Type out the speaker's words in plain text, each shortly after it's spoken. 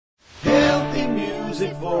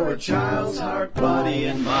music for a child's heart, body,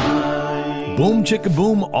 and mind. Boom Chicka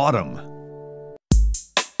Boom Autumn.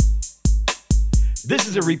 This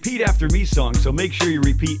is a repeat after me song, so make sure you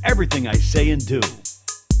repeat everything I say and do.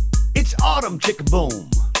 It's autumn, chicka boom.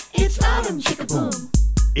 It's autumn, chicka boom.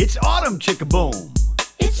 It's autumn, chicka boom.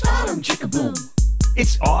 It's autumn, chicka boom.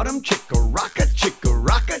 It's autumn, chicka rocka,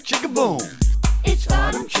 chicka boom. It's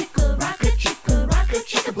autumn, chicka rocka,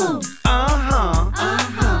 chicka boom. Uh-huh.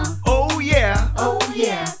 Uh-huh. Oh yeah. Oh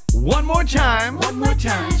yeah. One more time. One more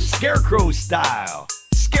time. Scarecrow style.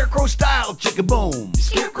 Scarecrow style, chicka boom.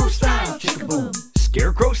 Scarecrow style, chicka boom.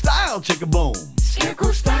 Scarecrow style, chicka boom.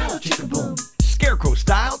 Scarecrow style, chicka boom. Scarecrow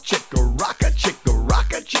style, chicka rocka,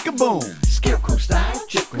 chicka boom. Scarecrow style,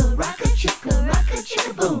 chicka rocka,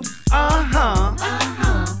 chicka boom. Uh-huh.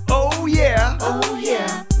 Uh-huh. Oh yeah. Oh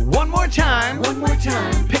yeah. One more time. One more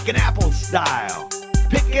time. Pick an apple style.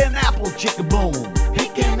 Pick an apple, chicka boom.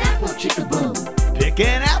 Pick an apple, chicka boom. Pick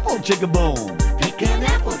an apple, chicka boom. Pick an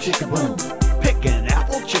apple, chicka boom. Pick an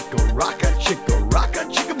apple, chicka rocka, chicka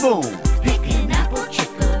boom. Pick an apple,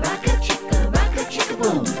 chicka rocka, chicka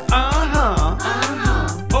boom. Uh-huh. Uh-huh.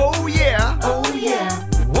 Oh yeah. Oh yeah.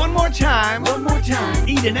 One more time. One more time.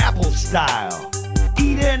 Eat an apple style.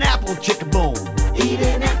 Eat an apple, chicka boom. Eat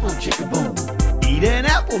an apple, chicka boom. Eat an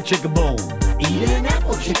apple, chicka boom. Eat an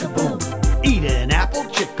apple, chicka boom. Eat an apple,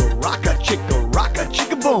 chicka rocka, chicka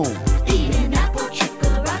boom. Eat an apple,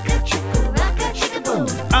 chicka rocka, chicka boom.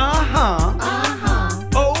 Uh-huh. Uh-huh.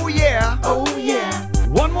 Oh yeah. Oh yeah.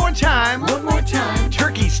 One more time. One more time.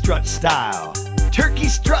 Turkey strut style. Turkey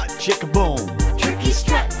strut, chicka boom. Turkey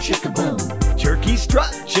strut, chicka boom. Turkey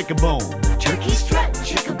strut, chicka boom. Turkey strut,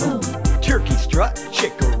 chicka boom. Turkey strut,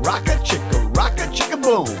 chicka rocka, chicka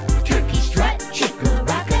boom. Turkey strut, chicka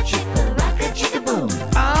rocka, chicka boom.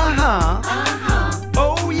 Uh-huh. Uh-huh.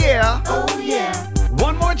 Oh yeah. Oh yeah.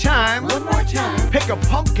 One more time. One more time. Pick a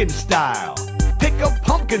pumpkin style. Pick a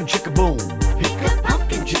pumpkin, chicka boom. Pick a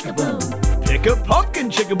pumpkin, chicka boom. Pick a pumpkin,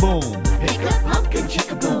 chicka boom. Pick a pumpkin,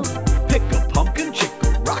 chicka boom. Pick a pumpkin, chicka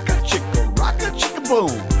rocka, chicka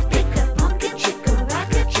boom. Pick a pumpkin, chicka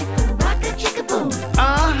rocka, chicka boom.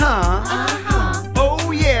 Uh-huh. Uh-huh.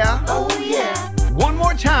 Oh yeah. Oh yeah. One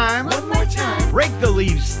more time. One more time. Rake the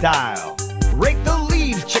leaves style. Rake the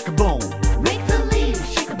leaves, chicka boom. Rake the leaves,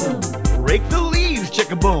 chicka boom. Rake the leaves,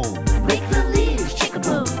 chicka boom. Rake the leaves, chicka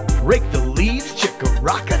boom. Rake the leaves, chicka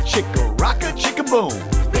rocka, chicka boom.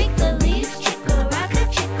 Rake the leaves, chicka rocka,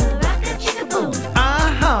 chicka boom.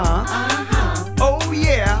 Uh-huh. Uh-huh. Oh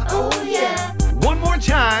yeah. Oh yeah. One more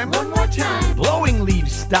time. One more time. Blowing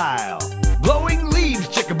leaves style. Blowing leaves,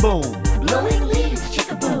 chicka boom. Blowing leaves,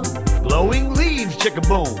 chicka boom. Blowing leaves, chicka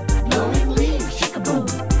boom. Blowing leaves, chicka boom.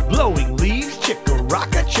 Blowing leaves, chicka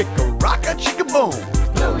rocka, chicka boom.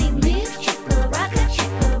 Blowing leaves, chicka rocka,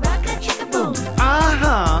 chicka boom.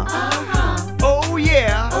 Uh-huh. Uh-huh. Oh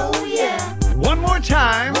yeah. Oh yeah. One more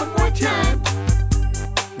time. One more time.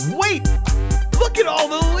 Wait! Look at all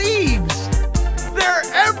the leaves! They're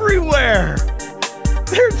everywhere!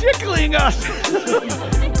 They're tickling us!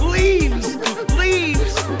 Leaves!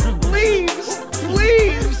 Leaves! Leaves!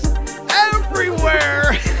 Leaves!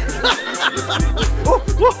 Everywhere!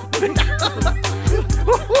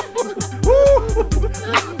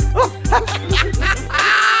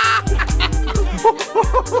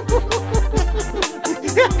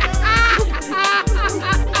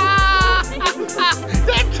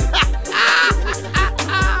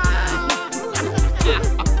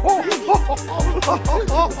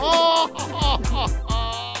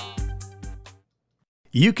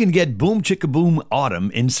 You can get Boom Chicka Boom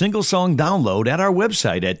Autumn in single song download at our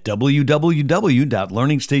website at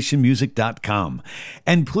www.learningstationmusic.com.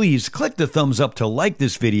 And please click the thumbs up to like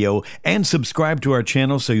this video and subscribe to our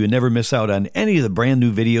channel so you never miss out on any of the brand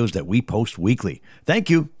new videos that we post weekly. Thank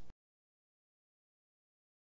you.